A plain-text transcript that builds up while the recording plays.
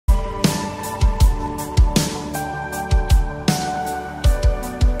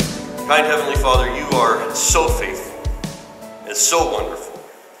Kind Heavenly Father, you are so faithful and so wonderful,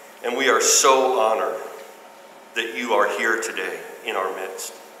 and we are so honored that you are here today in our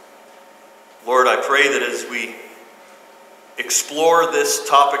midst. Lord, I pray that as we explore this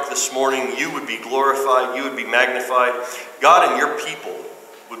topic this morning, you would be glorified, you would be magnified, God, and your people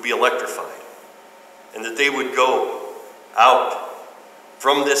would be electrified, and that they would go out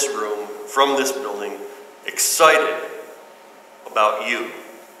from this room, from this building, excited about you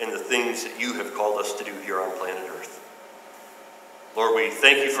and the things that you have called us to do here on planet Earth. Lord, we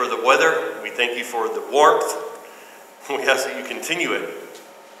thank you for the weather. We thank you for the warmth. We ask that you continue it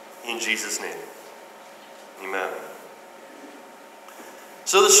in Jesus' name. Amen.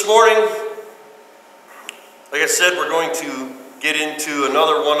 So this morning, like I said, we're going to get into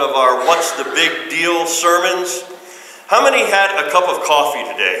another one of our What's the Big Deal sermons. How many had a cup of coffee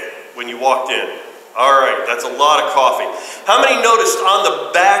today when you walked in? All right, that's a lot of coffee. How many noticed on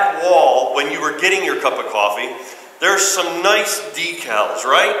the back wall when you were getting your cup of coffee, there's some nice decals,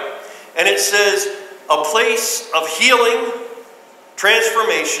 right? And it says, a place of healing,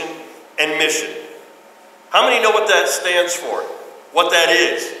 transformation, and mission. How many know what that stands for? What that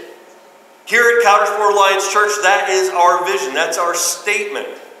is? Here at Coudersport Alliance Church, that is our vision. That's our statement.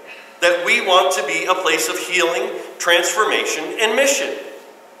 That we want to be a place of healing, transformation, and mission.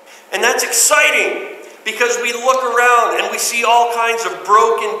 And that's exciting because we look around and we see all kinds of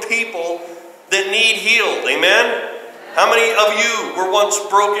broken people that need healed. Amen? How many of you were once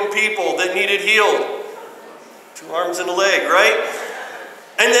broken people that needed healed? 2 arms and a leg, right?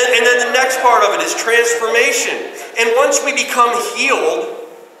 And then the next part of it is transformation. And once we become healed,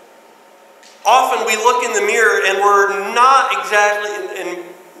 often we look in the mirror and we're not exactly,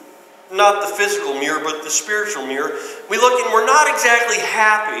 not the physical mirror, but the spiritual mirror. We look and we're not exactly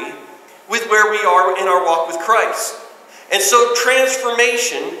happy with where we are in our walk with Christ. And so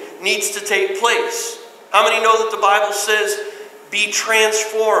transformation needs to take place. How many know that the Bible says, be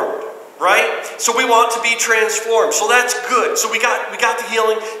transformed, right? So we want to be transformed. So that's good. So we got the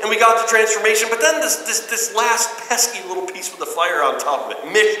healing and we got the transformation. But then this last pesky little piece with the fire on top of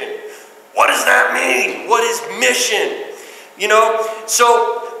it, mission. What does that mean? What is mission? You know,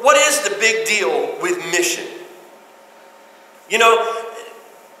 so what is the big deal with mission? You know,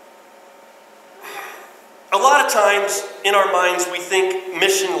 a lot of times in our minds we think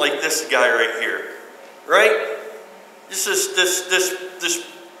mission like this guy right here, right? This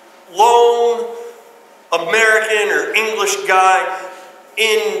lone American or English guy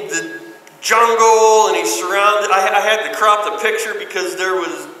in the jungle, and he's surrounded. I had to crop the picture because there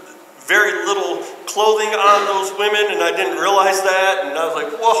was very little clothing on those women, and I didn't realize that, and I was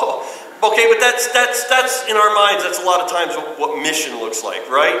like, whoa. Okay, but that's in our minds, that's a lot of times what mission looks like,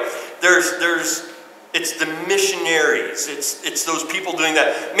 right? It's the missionaries, it's those people doing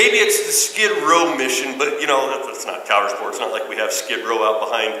that. Maybe it's the Skid Row mission, but you know, that's not Coudersport. It's not like we have Skid Row out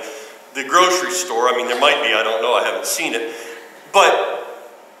behind the grocery store. I mean, there might be, I don't know, I haven't seen it. But,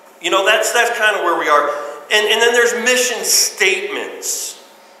 you know, that's kind of where we are. And then there's mission statements.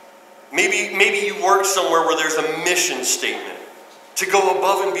 Maybe you work somewhere where there's a mission statement to go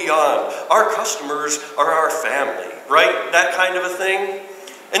above and beyond. Our customers are our family, right? That kind of a thing.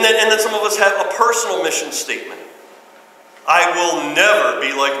 And then some of us have a personal mission statement. I will never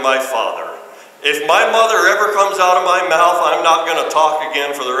be like my father. If my mother ever comes out of my mouth, I'm not going to talk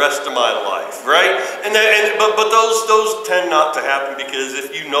again for the rest of my life, right? But those tend not to happen because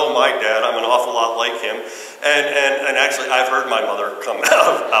if you know my dad, I'm an awful lot like him. And actually, I've heard my mother come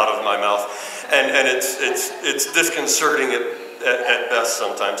out of my mouth, and it's disconcerting at best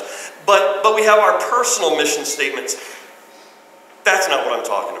sometimes. But we have our personal mission statements. That's not what I'm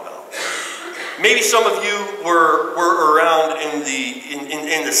talking about. Maybe some of you were around in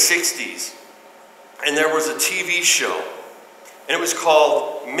the 60s, and there was a TV show, and it was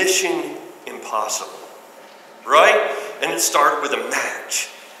called Mission Impossible, right? And it started with a match,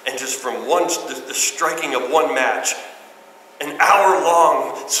 and just from the striking of one match, an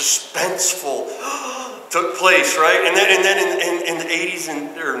hour-long, suspenseful took place, right? And then in the 80s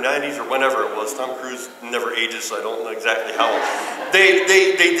or 90s or whenever it was, Tom Cruise never ages, so I don't know exactly how old.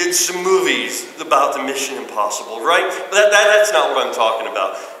 They did some movies about the Mission Impossible, right? But that's not what I'm talking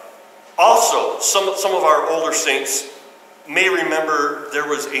about. Also, some of our older saints may remember there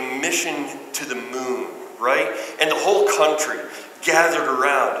was a mission to the moon, right? And the whole country gathered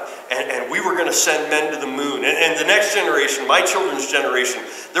around, and we were going to send men to the moon. And the next generation, my children's generation,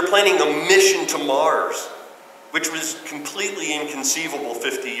 they're planning a mission to Mars, which was completely inconceivable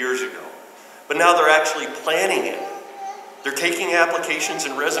 50 years ago. But now they're actually planning it. They're taking applications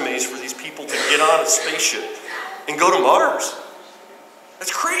and resumes for these people to get on a spaceship and go to Mars.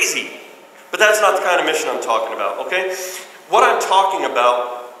 That's crazy. But that's not the kind of mission I'm talking about, okay? What I'm talking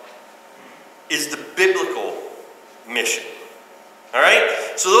about is the biblical mission. All right?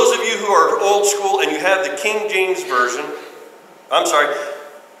 So those of you who are old school and you have the King James Version, I'm sorry,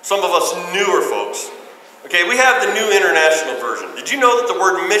 some of us newer folks, okay, we have the New International Version. Did you know that the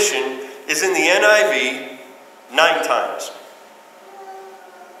word mission is in the NIV 9 times?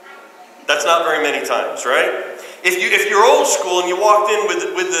 That's not very many times, right? If you're old school and you walked in with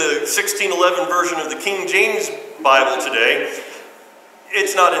the 1611 version of the King James Bible today,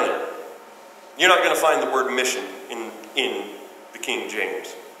 it's not in there. You're not going to find the word mission in the King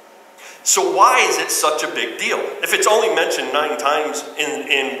James. So why is it such a big deal? If it's only mentioned 9 times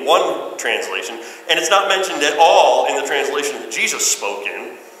in one translation, and it's not mentioned at all in the translation that Jesus spoke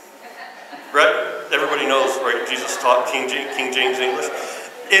in, right? Everybody knows, right? Jesus taught King James English.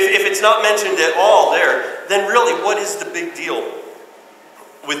 If it's not mentioned at all there, then really what is the big deal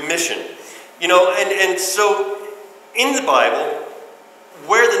with mission? You know, and so in the Bible,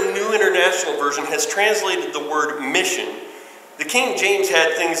 where the New International Version has translated the word mission, the King James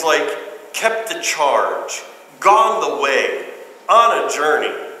had things like kept the charge, gone the way, on a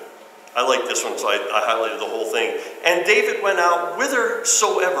journey. I like this one, so I highlighted the whole thing. And David went out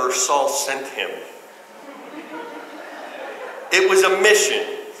whithersoever Saul sent him. It was a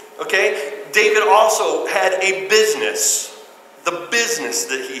mission. Okay? David also had a business. The business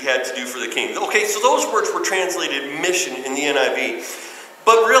that he had to do for the king. Okay, so those words were translated mission in the NIV.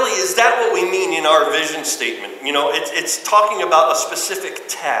 But really, is that what we mean in our vision statement? You know, it's talking about a specific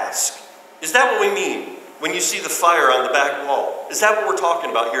task. Is that what we mean when you see the fire on the back wall? Is that what we're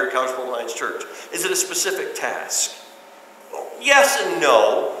talking about here at Couchpole Alliance Church? Is it a specific task? Well, yes and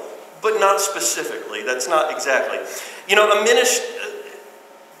no, but not specifically. That's not exactly. You know, a ministry...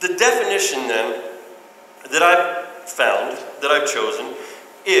 The definition then that I've found, that I've chosen,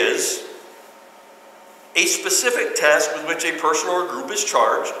 is a specific task with which a person or a group is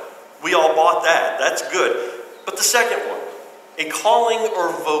charged. We all bought that. That's good. But the second one, a calling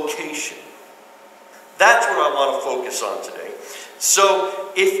or vocation. That's what I want to focus on today. So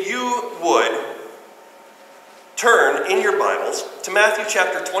if you would turn in your Bibles to Matthew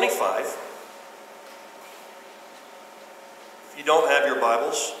chapter 25. If you don't have your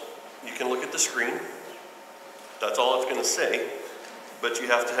Bibles, you can look at the screen. That's all it's going to say. But you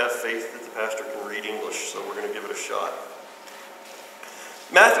have to have faith that the pastor can read English, so we're going to give it a shot.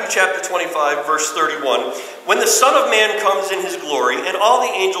 Matthew chapter 25, verse 31. When the Son of Man comes in his glory, and all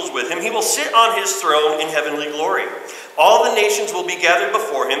the angels with him, he will sit on his throne in heavenly glory. All the nations will be gathered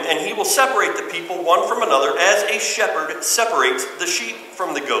before him, and he will separate the people one from another, as a shepherd separates the sheep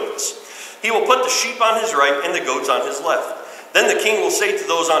from the goats. He will put the sheep on his right and the goats on his left. Then the king will say to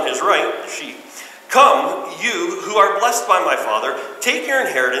those on his right, the sheep, "Come, you who are blessed by my Father, take your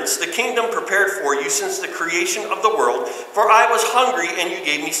inheritance, the kingdom prepared for you since the creation of the world. For I was hungry, and you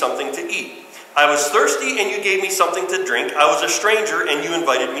gave me something to eat. I was thirsty, and you gave me something to drink. I was a stranger, and you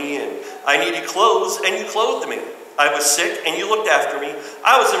invited me in. I needed clothes, and you clothed me. I was sick, and you looked after me.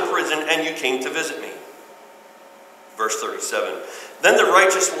 I was in prison, and you came to visit me." Verse 37. Then the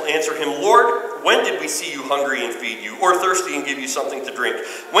righteous will answer him, "Lord, when did we see you hungry and feed you, or thirsty and give you something to drink?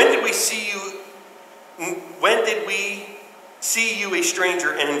 When did we see you a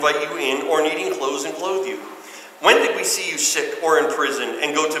stranger and invite you in, or needing clothes and clothe you? When did we see you sick or in prison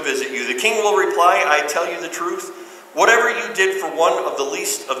and go to visit you?" The king will reply, "I tell you the truth. Whatever you did for one of the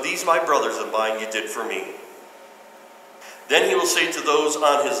least of these my brothers of mine, you did for me." Then he will say to those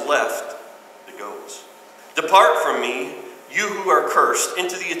on his left, the goats, "Depart from me, you who are cursed,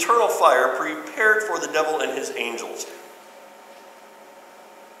 into the eternal fire prepared for the devil and his angels."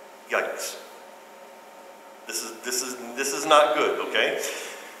 Yikes. This is not good, okay?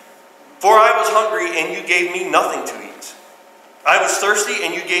 "For I was hungry, and you gave me nothing to eat. I was thirsty,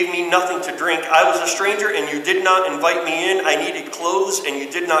 and you gave me nothing to drink. I was a stranger, and you did not invite me in. I needed clothes, and you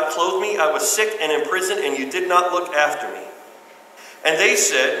did not clothe me. I was sick and in prison, and you did not look after me." And they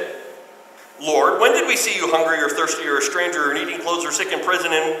said, "Lord, when did we see you hungry or thirsty or a stranger or needing clothes or sick in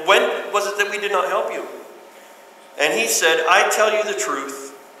prison? And when was it that we did not help you?" And he said, "I tell you the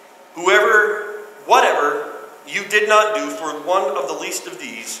truth, whatever you did not do for one of the least of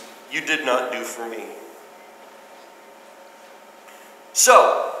these, you did not do for me."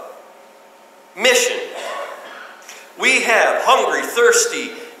 So, mission. We have hungry,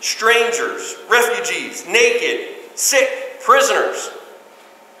 thirsty, strangers, refugees, naked, sick, prisoners.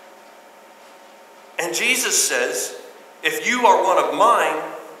 And Jesus says, if you are one of mine,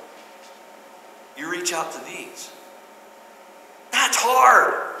 you reach out to these. That's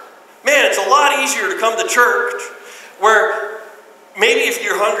hard. Man, it's a lot easier to come to church where Maybe if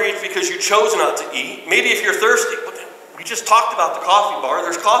you're hungry, it's because you chose not to eat. Maybe if you're thirsty, we just talked about the coffee bar.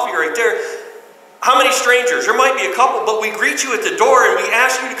 There's coffee right there. How many strangers? There might be a couple, but we greet you at the door and we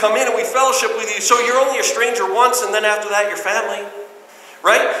ask you to come in and we fellowship with you. So you're only a stranger once, and then after that, you're family.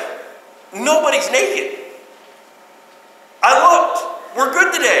 Right? Nobody's naked. I looked. We're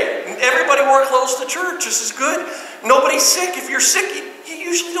good today. Everybody wore clothes to church. This is good. Nobody's sick. If you're sick, you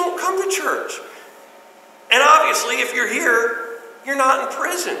usually don't come to church. And obviously, if you're here, you're not in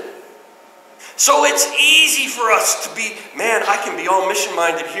prison. So it's easy for us to be, man, I can be all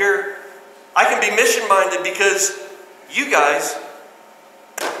mission-minded here. I can be mission-minded because you guys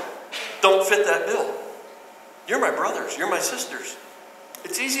don't fit that bill. You're my brothers. You're my sisters.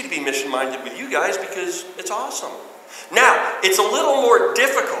 It's easy to be mission-minded with you guys because it's awesome. Now, it's a little more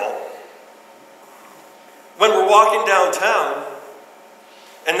difficult when we're walking downtown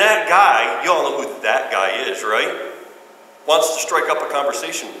and that guy, you all know who that guy is, right? Wants to strike up a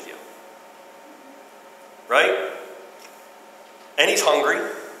conversation with you. Right? And he's hungry.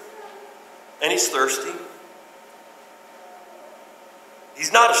 And he's thirsty.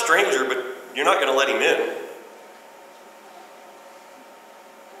 He's not a stranger, but you're not going to let him in.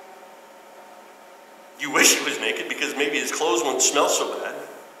 You wish he was naked because maybe his clothes wouldn't smell so bad.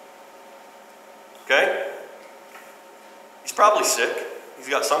 Okay? He's probably sick. He's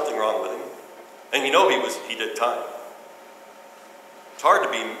got something wrong with him. And you know he did time. It's hard to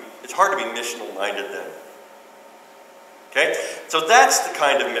be missional minded then. Okay? So that's the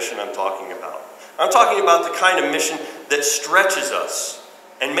kind of mission I'm talking about. I'm talking about the kind of mission that stretches us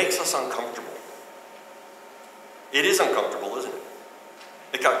and makes us uncomfortable. It is uncomfortable, isn't it?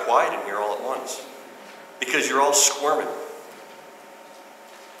 It got quiet in here all at once because you're all squirming.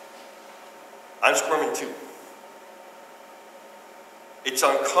 I'm squirming too. It's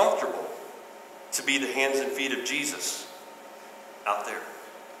uncomfortable to be the hands and feet of Jesus out there.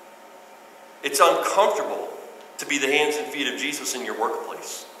 It's uncomfortable to be the hands and feet of Jesus in your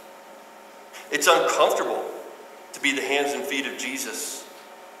workplace. It's uncomfortable to be the hands and feet of Jesus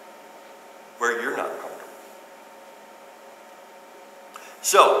where you're not comfortable.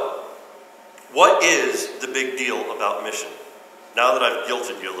 So, what is the big deal about mission? Now that I've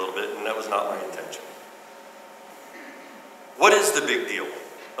guilted you a little bit, and that was not my intention. What is the big deal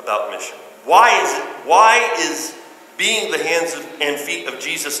about mission? Why is being the hands and feet of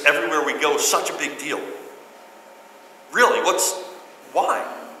Jesus everywhere we go such a big deal? Really, why?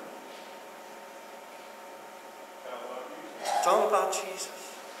 Tell them about Jesus.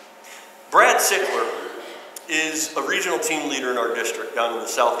 Brad Sickler is a regional team leader in our district, down in the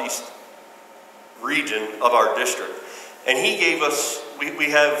southeast region of our district. And he gave us, we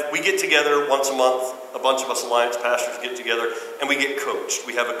get together once a month, a bunch of us Alliance pastors get together, and we get coached.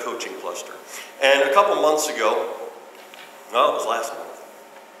 We have a coaching cluster. And a couple months ago, well, it was last month,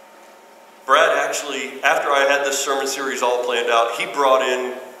 Brad actually, after I had this sermon series all planned out, he brought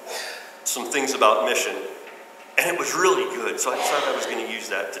in some things about mission. And it was really good, so I decided I was going to use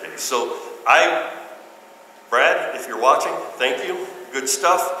that today. So Brad, if you're watching, thank you. Good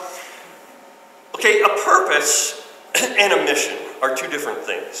stuff. Okay, a purpose and a mission are two different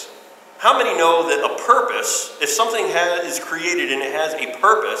things. How many know that a purpose, if something is created and it has a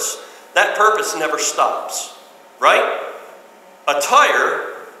purpose, that purpose never stops, right? A tire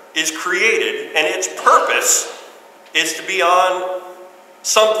is created and its purpose is to be on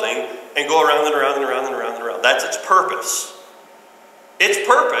something and go around and around and around and around and around. That's its purpose. Its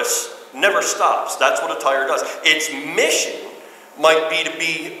purpose never stops. That's what a tire does. Its mission might be to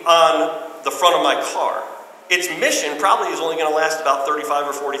be on the front of my car. Its mission probably is only going to last about 35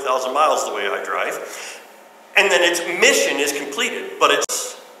 or 40,000 miles the way I drive. And then its mission is completed, but it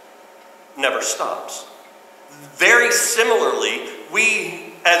never stops. Very similarly,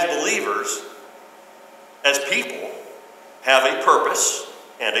 we as believers, as people, have a purpose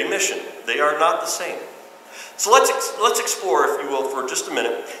and a mission. They are not the same. So let's explore, if you will, for just a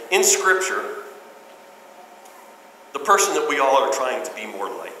minute, in Scripture, the person that we all are trying to be more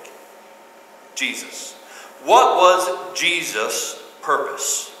like, Jesus. What was Jesus'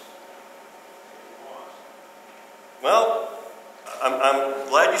 purpose? Well, I'm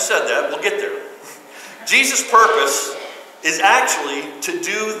glad you said that. We'll get there. Jesus' purpose is actually to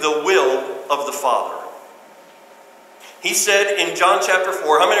do the will of the Father. He said in John chapter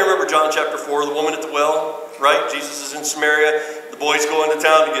 4, how many remember John chapter 4, the woman at the well, right? Jesus is in Samaria. The boys go into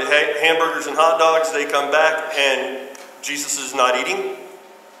town to get hamburgers and hot dogs. They come back and Jesus is not eating.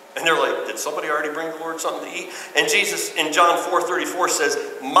 And they're like, did somebody already bring the Lord something to eat? And Jesus in John 4:34 says,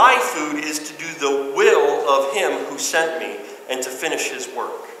 my food is to do the will of him who sent me and to finish his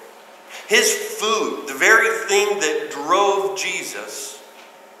work. His food, the very thing that drove Jesus,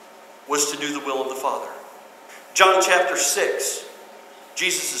 was to do the will of the Father. John chapter 6,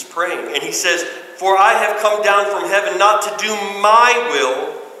 Jesus is praying, and he says, "For I have come down from heaven not to do my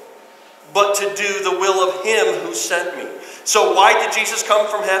will, but to do the will of him who sent me." So why did Jesus come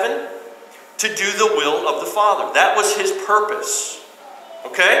from heaven? To do the will of the Father. That was his purpose.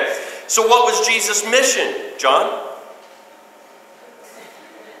 Okay? So what was Jesus' mission, John?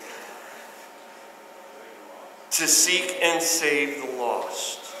 To seek and save the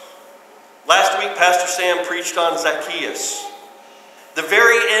lost. Last week, Pastor Sam preached on Zacchaeus. The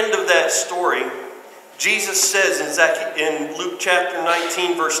very end of that story, Jesus says in Luke chapter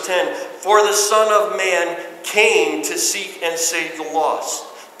 19, verse 10, "For the Son of Man came to seek and save the lost."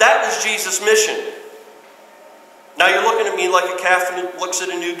 That was Jesus' mission. Now you're looking at me like a calf that looks at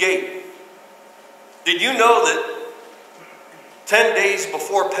a new gate. Did you know that 10 days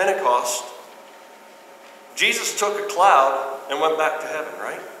before Pentecost, Jesus took a cloud and went back to heaven,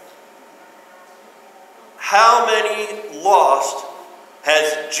 right? How many lost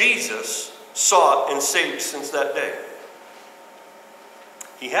has Jesus sought and saved since that day?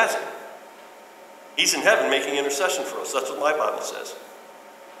 He hasn't. He's in heaven making intercession for us. That's what my Bible says.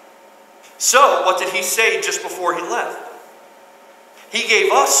 So, what did he say just before he left? He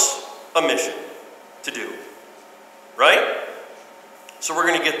gave us a mission to do. Right? So we're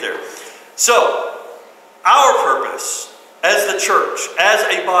going to get there. So, our purpose as the church, as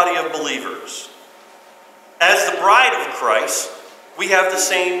a body of believers, as the bride of Christ, we have the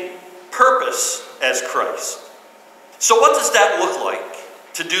same purpose as Christ. So what does that look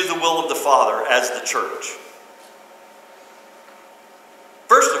like to do the will of the Father as the church?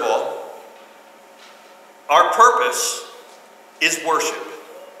 First of all, our purpose is worship.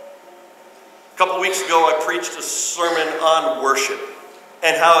 A couple weeks ago, I preached a sermon on worship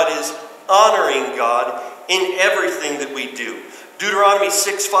and how it is honoring God in everything that we do. Deuteronomy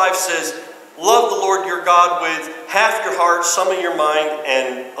 6:5 says, "Love the Lord your God with half your heart, some of your mind,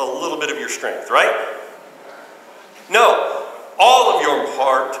 and a little bit of your strength," right? No, all of your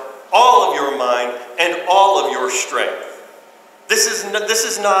heart, all of your mind, and all of your strength. This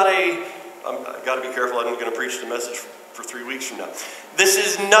is not a, I've got to be careful, I'm going to preach the message for 3 weeks from now. This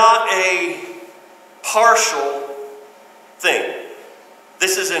is not a partial thing.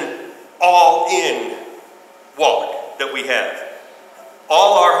 This is an all-in walk that we have.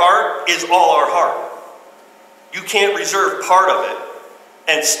 All our heart is all our heart. You can't reserve part of it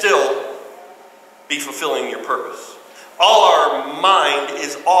and still be fulfilling your purpose. All our mind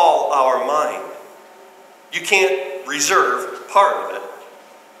is all our mind. You can't reserve part of it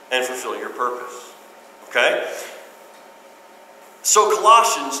and fulfill your purpose. Okay? So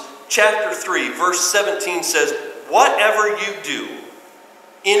Colossians chapter 3, verse 17 says, "Whatever you do,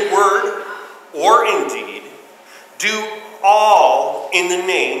 in word or in deed, do all in the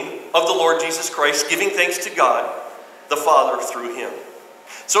name of the Lord Jesus Christ, giving thanks to God, the Father, through him."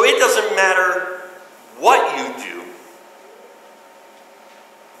 So it doesn't matter what you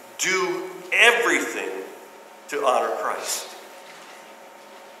do everything to honor Christ.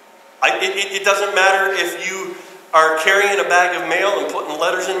 It doesn't matter if you are carrying a bag of mail and putting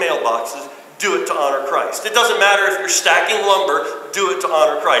letters in mailboxes, do it to honor Christ. It doesn't matter if you're stacking lumber, do it to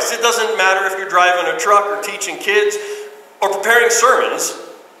honor Christ. It doesn't matter if you're driving a truck or teaching kids or preparing sermons,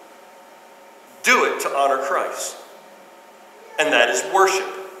 do it to honor Christ. And that is worship.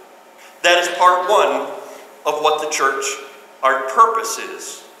 That is part one of what the church, our purpose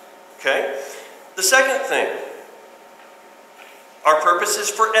is. Okay? The second thing, our purpose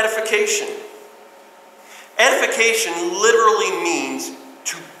is for edification. Edification literally means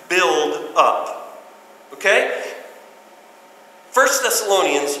to build up. Okay? 1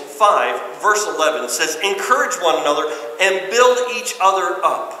 Thessalonians 5, verse 11 says, "Encourage one another and build each other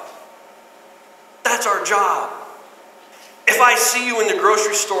up." That's our job. If I see you in the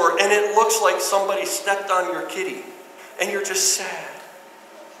grocery store and it looks like somebody stepped on your kitty and you're just sad,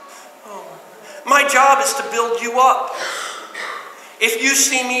 my job is to build you up. If you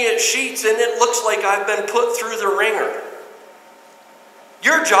see me at Sheetz and it looks like I've been put through the ringer,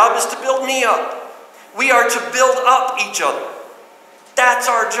 your job is to build me up. We are to build up each other. That's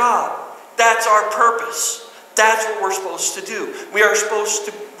our job. That's our purpose. That's what we're supposed to do.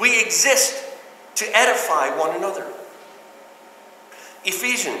 We exist to edify one another.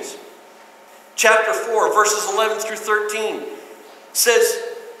 Ephesians chapter 4, verses 11 through 13 says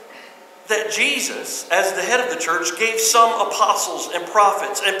that Jesus, as the head of the church, gave some apostles and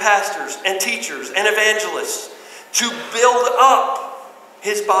prophets and pastors and teachers and evangelists to build up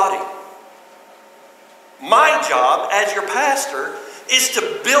his body. My job as your pastor is to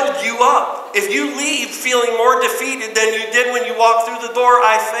build you up. If you leave feeling more defeated than you did when you walked through the door,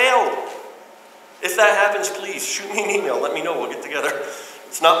 I failed. If that happens, please shoot me an email. Let me know. We'll get together.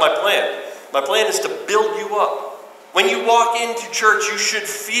 It's not my plan. My plan is to build you up. When you walk into church, you should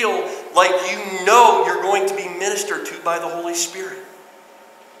feel like you know you're going to be ministered to by the Holy Spirit.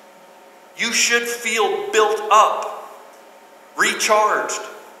 You should feel built up, recharged,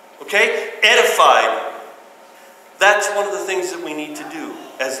 okay? Edified. That's one of the things that we need to do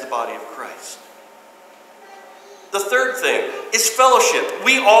as the body of Christ. The third thing is fellowship.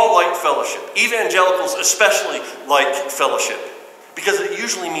 We all like fellowship. Evangelicals especially like fellowship because it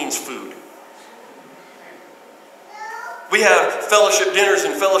usually means food. We have fellowship dinners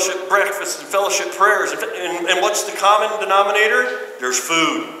and fellowship breakfasts and fellowship prayers. And what's the common denominator? There's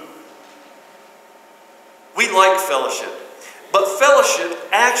food. We like fellowship. But fellowship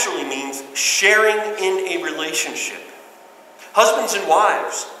actually means sharing in a relationship. Husbands and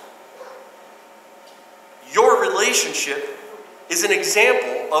wives, your relationship is an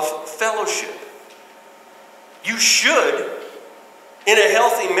example of fellowship. You should, in a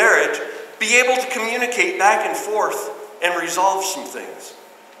healthy marriage, be able to communicate back and forth and resolve some things.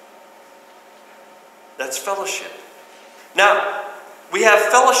 That's fellowship. Now, we have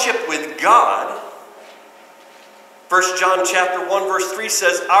fellowship with God. 1 John chapter 1 verse 3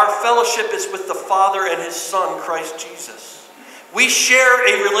 says, our fellowship is with the Father and His Son, Christ Jesus. We share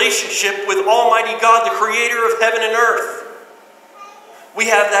a relationship with Almighty God, the Creator of heaven and earth. We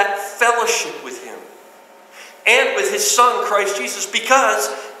have that fellowship with Him and with His Son, Christ Jesus,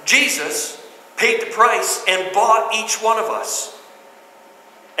 because Jesus paid the price and bought each one of us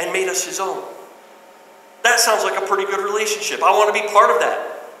and made us His own. That sounds like a pretty good relationship. I want to be part of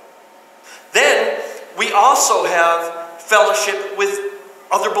that. Then we also have fellowship with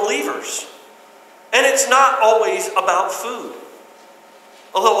other believers. And it's not always about food.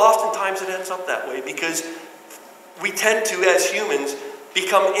 Although oftentimes it ends up that way because we tend to, as humans,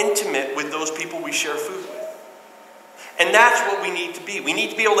 become intimate with those people we share food with. And that's what we need to be. We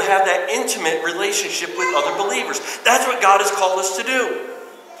need to be able to have that intimate relationship with other believers. That's what God has called us to do.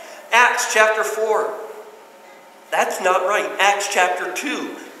 Acts chapter 4. That's not right. Acts chapter 2,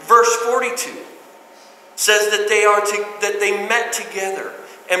 verse 42 says that they met together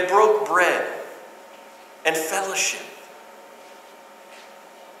and broke bread and fellowship.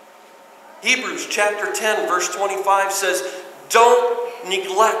 Hebrews chapter 10, verse 25 says, don't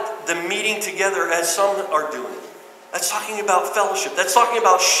neglect the meeting together as some are doing. That's talking about fellowship. That's talking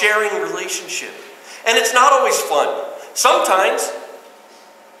about sharing relationship. And it's not always fun. Sometimes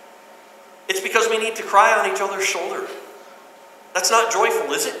it's because we need to cry on each other's shoulder. That's not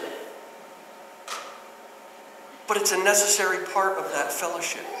joyful, is it? But it's a necessary part of that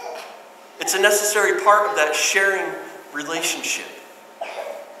fellowship. It's a necessary part of that sharing relationship.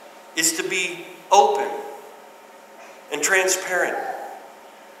 Is to be open and transparent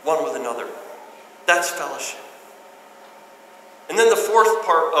one with another. That's fellowship. And then the fourth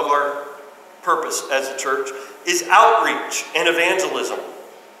part of our purpose as a church is outreach and evangelism.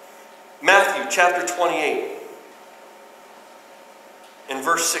 Matthew chapter 28 and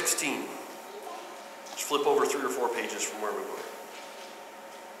verse 16. Just flip over 3 or 4 pages from where we were.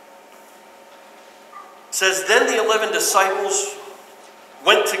 It says, then the 11 disciples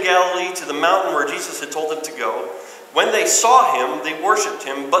went to Galilee to the mountain where Jesus had told them to go. When they saw Him, they worshipped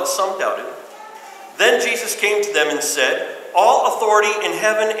Him, but some doubted. Then Jesus came to them and said, all authority in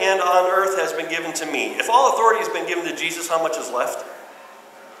heaven and on earth has been given to me. If all authority has been given to Jesus, how much is left?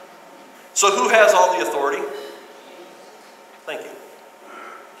 So who has all the authority? Thank you.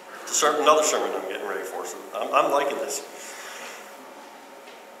 It's another sermon I'm getting ready for, so I'm liking this.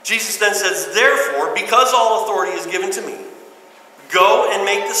 Jesus then says, therefore, because all authority is given to me, go and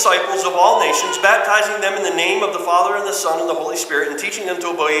make disciples of all nations, baptizing them in the name of the Father and the Son and the Holy Spirit, and teaching them to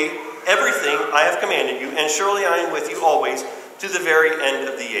obey everything I have commanded you, and surely I am with you always to the very end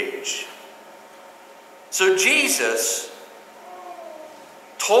of the age. So Jesus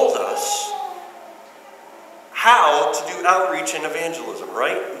told us how to do outreach and evangelism,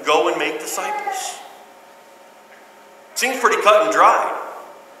 right? Go and make disciples. Seems pretty cut and dry.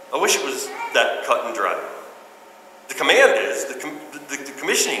 I wish it was that cut and dry. The command is, the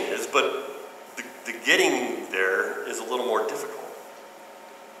commissioning is, but the getting there is a little more difficult.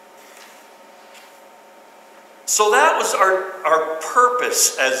 So that was our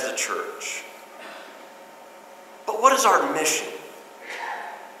purpose as the church. But what is our mission?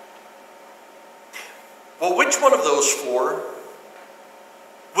 Well, which one of those 4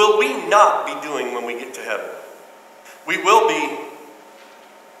 will we not be doing when we get to heaven? We will be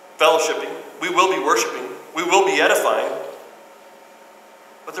fellowshipping. We will be worshiping. We will be edifying.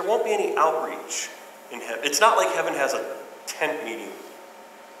 but there won't be any outreach in heaven. It's not like heaven has a tent meeting.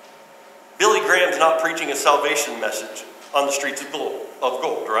 Billy Graham's not preaching a salvation message on the streets of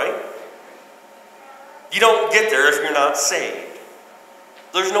gold, right? You don't get there if you're not saved.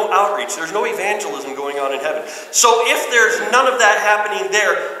 There's no outreach. There's no evangelism going on in heaven. So if there's none of that happening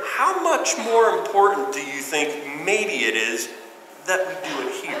there, how much more important do you think maybe it is that we do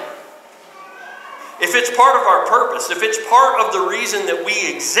it here? If it's part of our purpose, if it's part of the reason that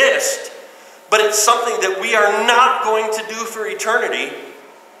we exist, but it's something that we are not going to do for eternity,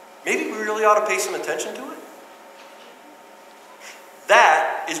 maybe we really ought to pay some attention to it.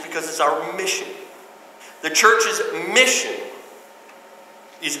 That is because it's our mission. The church's mission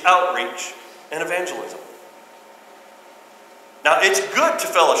is outreach and evangelism. Now, it's good to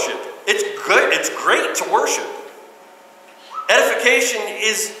fellowship. It's good. It's great to worship. Edification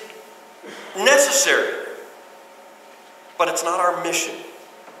is necessary, but it's not our mission.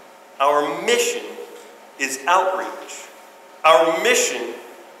 Our mission is outreach. Our mission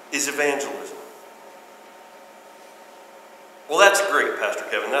is evangelism. Well, that's great, Pastor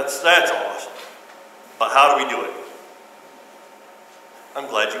Kevin. That's awesome. But how do we do it? I'm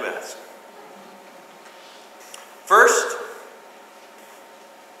glad you asked. First,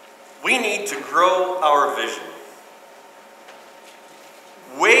 we need to grow our vision.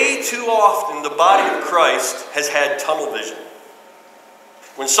 Way too often, the body of Christ has had tunnel vision.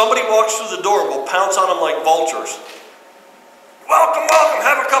 When somebody walks through the door, we'll pounce on them like vultures. Welcome, welcome,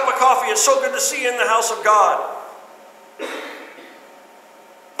 have a cup of coffee. It's so good to see you in the house of God.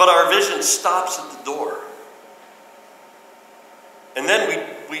 But our vision stops at the door. And then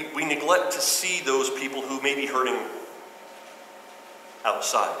we neglect to see those people who may be hurting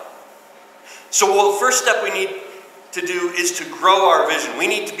outside. So the first step we need to do is to grow our vision. We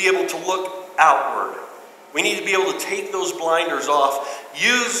need to be able to look outward. We need to be able to take those blinders off,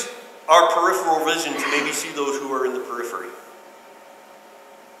 use our peripheral vision to maybe see those who are in the periphery.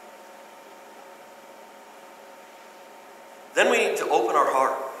 Then we need to open our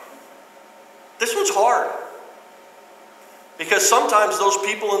heart. This one's hard. Because sometimes those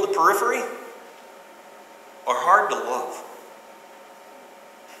people in the periphery are hard to love.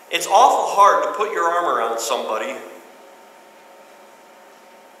 It's awful hard to put your arm around somebody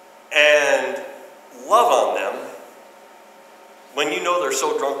and love on them when you know they're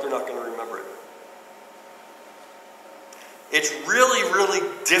so drunk they're not going to remember it. It's really, really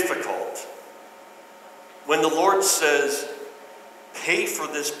difficult when the Lord says, pay for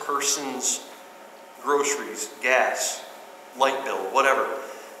this person's groceries, gas, light bill, whatever.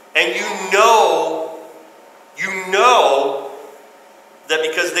 And you know that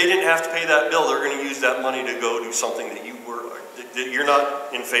because they didn't have to pay that bill, they're going to use that money to go do something that you're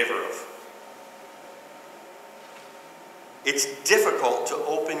not in favor of. It's difficult to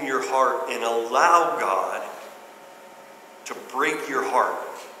open your heart and allow God to break your heart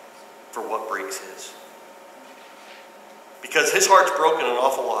for what breaks His. Because His heart's broken an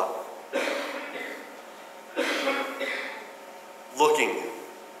awful lot. Looking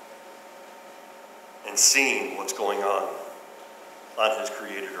and seeing what's going on His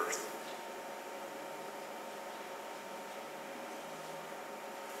created earth.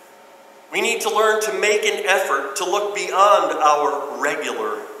 We need to learn to make an effort to look beyond our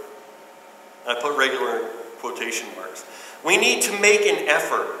regular, I put regular in quotation marks. We need to make an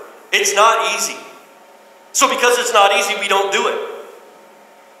effort. It's not easy. So because it's not easy, we don't do it.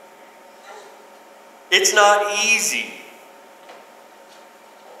 It's not easy.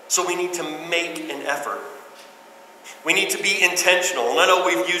 So we need to make an effort. We need to be intentional. And I know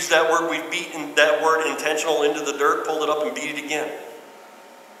we've used that word, we've beaten that word intentional into the dirt, pulled it up and beat it again.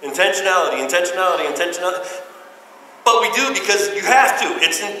 Intentionality, intentionality, intentionality. But we do because you have to.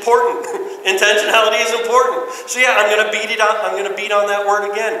 It's important. Intentionality is important. So yeah, I'm going to beat it on. I'm going to beat on that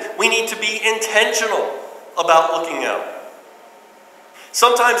word again. We need to be intentional about looking out.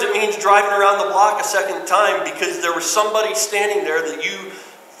 Sometimes it means driving around the block a second time because there was somebody standing there that you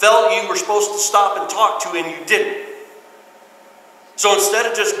felt you were supposed to stop and talk to and you didn't. So instead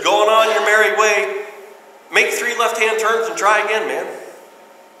of just going on your merry way, make 3 left-hand turns and try again, man.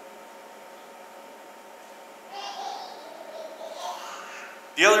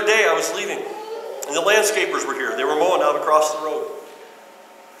 The other day I was leaving and the landscapers were here. They were mowing out across the road.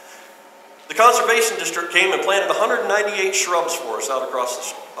 The conservation district came and planted 198 shrubs for us out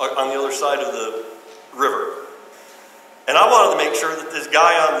across on the other side of the river. And I wanted to make sure that this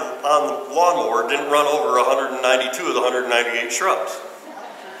guy on the lawnmower didn't run over 192 of the 198 shrubs.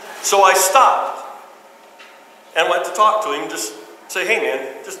 So I stopped and went to talk to him, just say, hey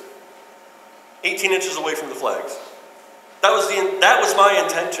man, just 18 inches away from the flags. That was my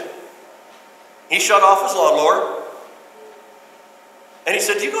intention. He shut off his lawnmower, and he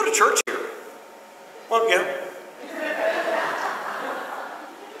said, "Do you go to church here?" Well, yeah.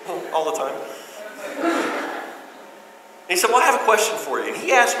 All the time. And he said, "Well, I have a question for you." And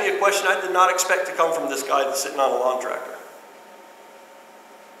he asked me a question I did not expect to come from this guy that's sitting on a lawn tractor.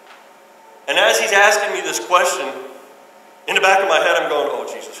 And as he's asking me this question, in the back of my head, I'm going, "Oh,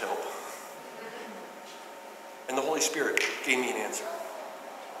 Jesus, help." And the Holy Spirit gave me an answer.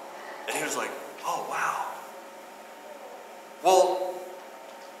 And he was like, "Oh, wow. Well,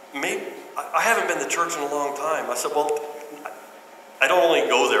 maybe I haven't been to church in a long time." I said, "Well, I don't only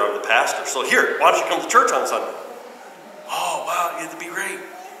go there, I'm the pastor. So here, why don't you come to church on Sunday?" "Oh, wow, it'd be great."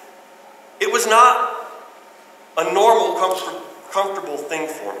 It was not a normal, comfortable thing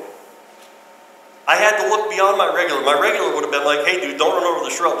for me. I had to look beyond my regular. My regular would have been like, "Hey, dude, don't run over the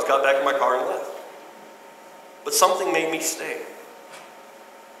shrubs." Got back in my car and left. But something made me stay.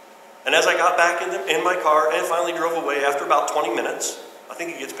 And as I got back in my car and finally drove away after about 20 minutes, I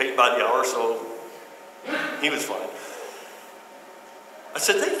think he gets paid by the hour, so he was fine. I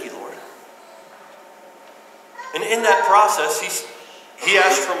said, "Thank you, Lord." And in that process, he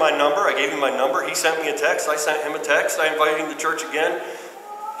asked for my number. I gave him my number. He sent me a text. I sent him a text. I invited him to church again.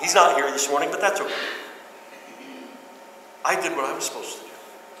 He's not here this morning, but that's okay. I did what I was supposed to do.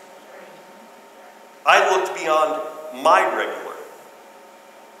 I looked beyond my regular.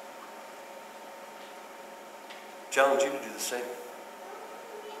 Challenge you to do the same.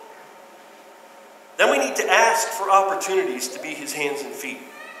 Then we need to ask for opportunities to be his hands and feet.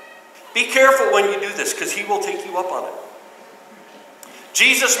 Be careful when you do this, because he will take you up on it.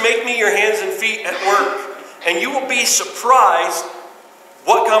 "Jesus, make me your hands and feet at work," and you will be surprised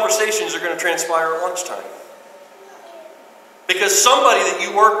what conversations are going to transpire at lunchtime. Because somebody that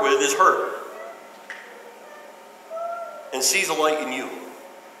you work with is hurt and sees a light in you.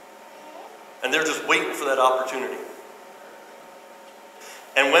 And they're just waiting for that opportunity.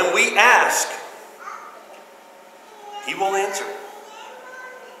 And when we ask, he will answer.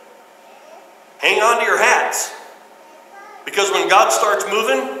 Hang on to your hats. Because when God starts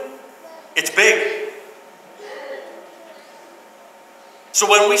moving, it's big. So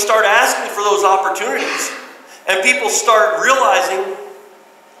when we start asking for those opportunities, and people start realizing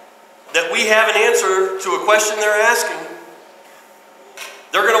that we have an answer to a question they're asking,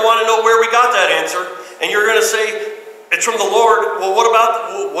 they're going to want to know where we got that answer. And you're going to say, "It's from the Lord." "Well,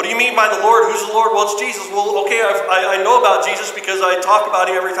 what do you mean by the Lord? Who's the Lord?" "Well, it's Jesus." "Well, okay, I know about Jesus because I talk about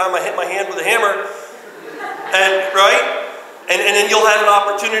him every time I hit my hand with a hammer." And right? And then you'll have an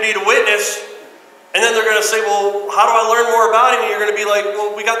opportunity to witness. And then they're going to say, "Well, how do I learn more about him?" And you're going to be like,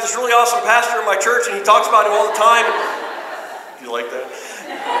 "Well, we got this really awesome pastor in my church and he talks about him all the time." You like that?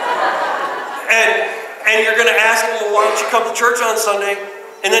 And you're going to ask him, "Well, why don't you come to church on Sunday?"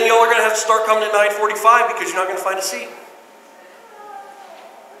 And then y'all are going to have to start coming at 9:45 because you're not going to find a seat.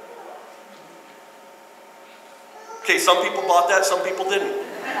 Okay, some people bought that, some people didn't.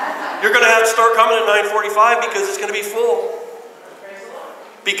 You're going to have to start coming at 9:45 because it's going to be full.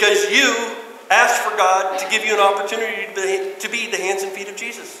 Because you asked for God to give you an opportunity to be the hands and feet of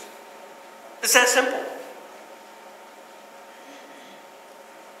Jesus. It's that simple.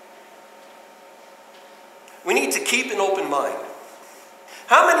 We need to keep an open mind.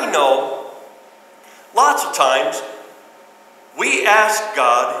 How many know, lots of times, we ask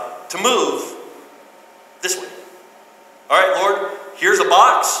God to move this way. "All right, Lord, here's a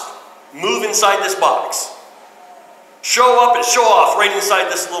box. Move inside this box. Show up and show off right inside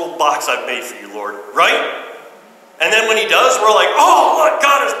this little box I've made for you, Lord." Right? And then when he does, we're like, "Oh, look,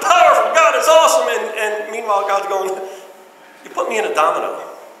 God is powerful. God is awesome." And meanwhile, God's going, "You put me in a domino.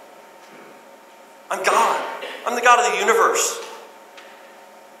 I'm God. I'm the God of the universe."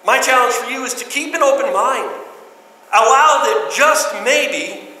 My challenge for you is to keep an open mind. Allow that just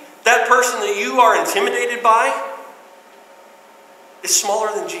maybe that person that you are intimidated by is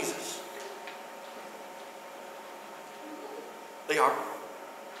smaller than Jesus. They are.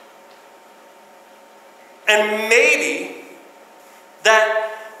 And maybe that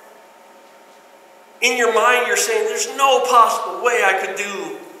in your mind you're saying, "There's no possible way I could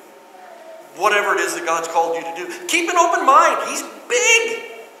do whatever it is that God's called you to do." Keep an open mind. He's big.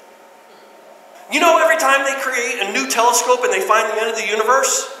 You know, every time they create a new telescope and they find the end of the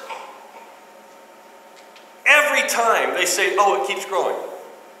universe, every time they say, "Oh, it keeps growing."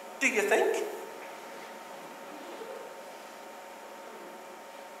 Do you think?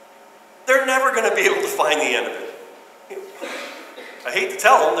 They're never going to be able to find the end of it. I hate to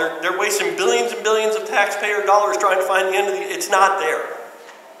tell them, they're wasting billions and billions of taxpayer dollars trying to find the end of it's not there.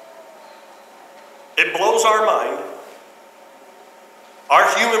 It blows our mind Our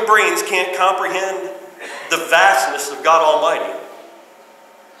human brains can't comprehend the vastness of God Almighty.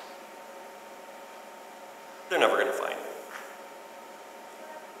 They're never going to find it.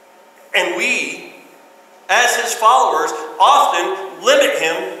 And we, as his followers, often limit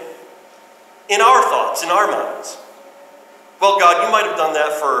him in our thoughts, in our minds. Well, God, you might have done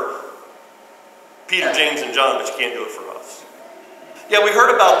that for Peter, James, and John, but you can't do it for us. Yeah, we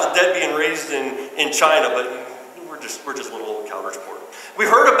heard about the dead being raised in China, but we're just little old Calversport. We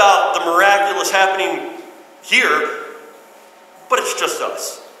heard about the miraculous happening here, but it's just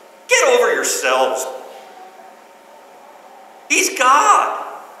us. Get over yourselves. He's God.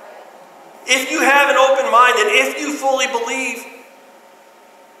 If you have an open mind and if you fully believe,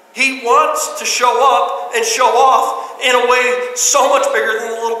 he wants to show up and show off in a way so much bigger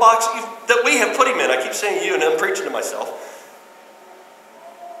than the little box that we have put him in. I keep saying you, and I'm preaching to myself.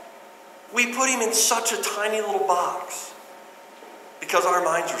 We put him in such a tiny little box because our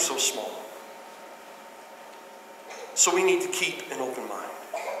minds are so small. So we need to keep an open mind.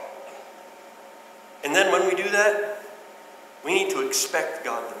 And then when we do that, we need to expect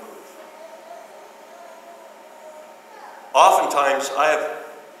God to move. Oftentimes, I have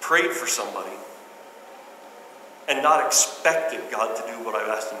prayed for somebody and not expected God to do what I've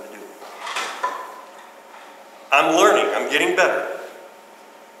asked him to do. I'm learning. I'm getting better.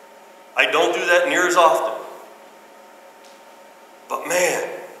 I don't do that near as often. But man,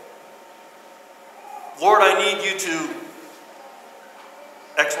 Lord, I need you to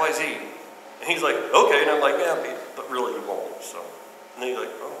XYZ. And he's like, okay. And I'm like, yeah, but really you won't. So, and then he's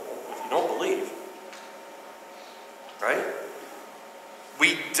like, oh, if you don't believe. Right?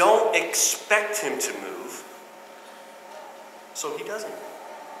 We don't expect him to move, so he doesn't.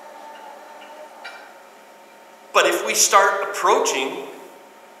 But if we start approaching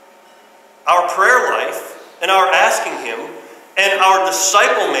our prayer life and our asking him and our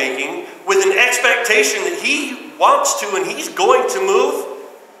disciple making with an expectation that he wants to and he's going to move,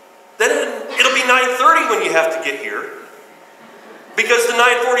 then it'll be 9:30 when you have to get here, because the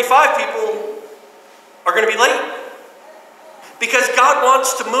 9:45 people are going to be late. Because God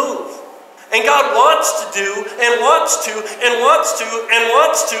wants to move. And God wants to do, and wants to, and wants to, and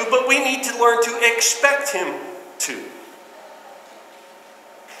wants to, but we need to learn to expect him to.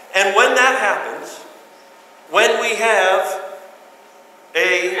 And when that happens, when we have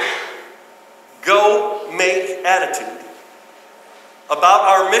a go-make attitude about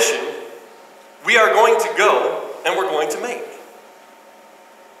our mission, we are going to go and we're going to make.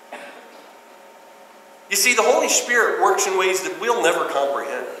 You see, the Holy Spirit works in ways that we'll never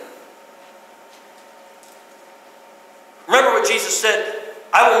comprehend. Remember what Jesus said,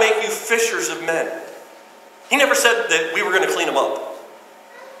 I will make you fishers of men. He never said that we were going to clean them up.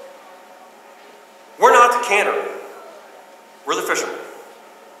 We're not the cannery. We're the fishermen.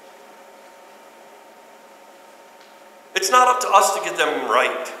 It's not up to us to get them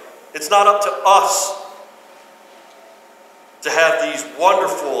right. It's not up to us to have these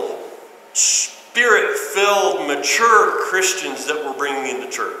wonderful, Spirit-filled, mature Christians that we're bringing into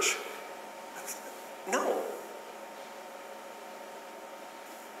church. No.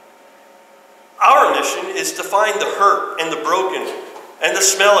 Our mission is to find the hurt and the broken and the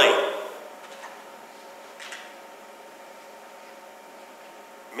smelly.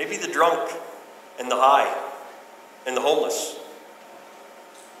 Maybe the drunk and the high and the homeless.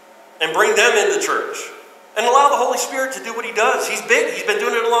 And bring them into church. And allow the Holy Spirit to do what he does. He's big. He's been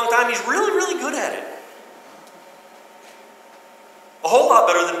doing it a long time. He's really, really good at it. A whole lot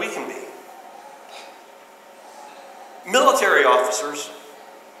better than we can be. Military officers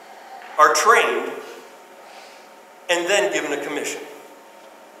are trained and then given a commission.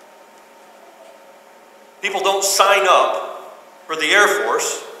 People don't sign up for the Air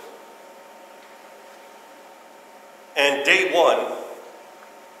Force and day one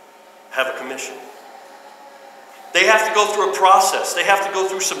have a commission. They have to go through a process. They have to go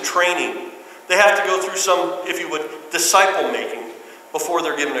through some training. They have to go through some, if you would, disciple making before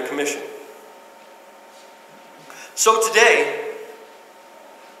they're given a commission. So today,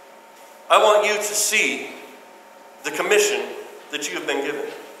 I want you to see the commission that you have been given.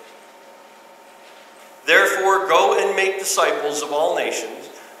 Therefore, go and make disciples of all nations,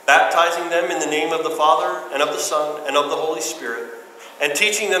 baptizing them in the name of the Father and of the Son and of the Holy Spirit, and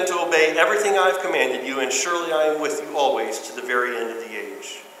teaching them to obey everything I have commanded you, and surely I am with you always to the very end of the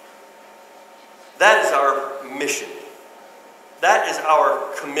age. That is our mission. That is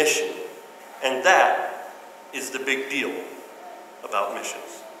our commission. And that is the big deal about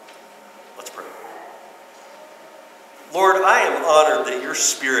missions. Let's pray. Lord, I am honored that your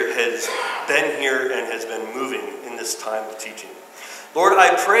Spirit has been here and has been moving in this time of teaching. Lord,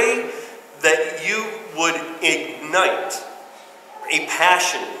 I pray that you would ignite a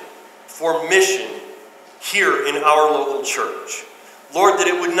passion for mission here in our local church. Lord, that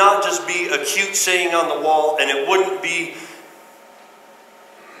it would not just be a cute saying on the wall, and it wouldn't be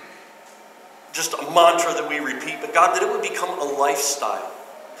just a mantra that we repeat, but God, that it would become a lifestyle.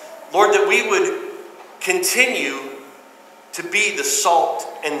 Lord, that we would continue to be the salt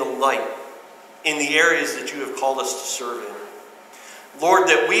and the light in the areas that you have called us to serve in. Lord,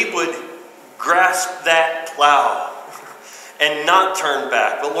 that we would grasp that plow and not turn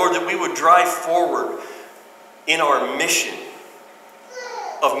back, but Lord, that we would drive forward in our mission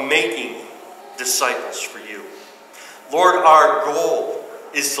of making disciples for you. Lord, our goal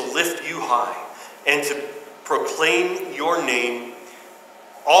is to lift you high and to proclaim your name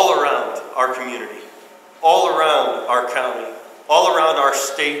all around our community, all around our county, all around our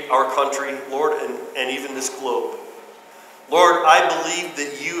state, our country, Lord, and even this globe. Lord, I believe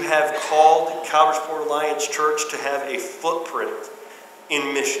that you have called Caldersport Alliance Church to have a footprint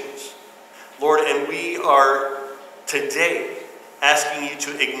in missions. Lord, and we are today asking you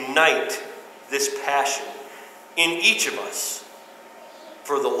to ignite this passion in each of us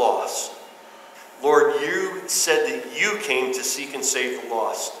for the lost. Lord, you said that you came to seek and save the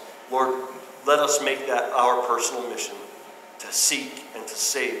lost. Lord, let us make that our personal mission, to seek and to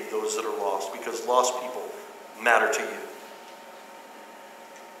save those that are lost, because lost people matter to you.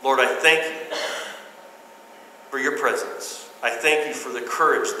 Lord, I thank you for your presence. I thank you for the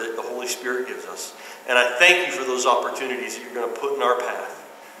courage that the Holy Spirit gives us. And I thank you for those opportunities that you're going to put in our path,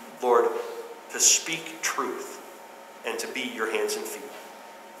 Lord, to speak truth and to be your hands and feet.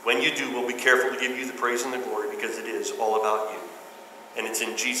 When you do, we'll be careful to give you the praise and the glory, because it is all about you. And it's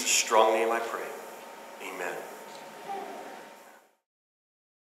in Jesus' strong name I pray. Amen.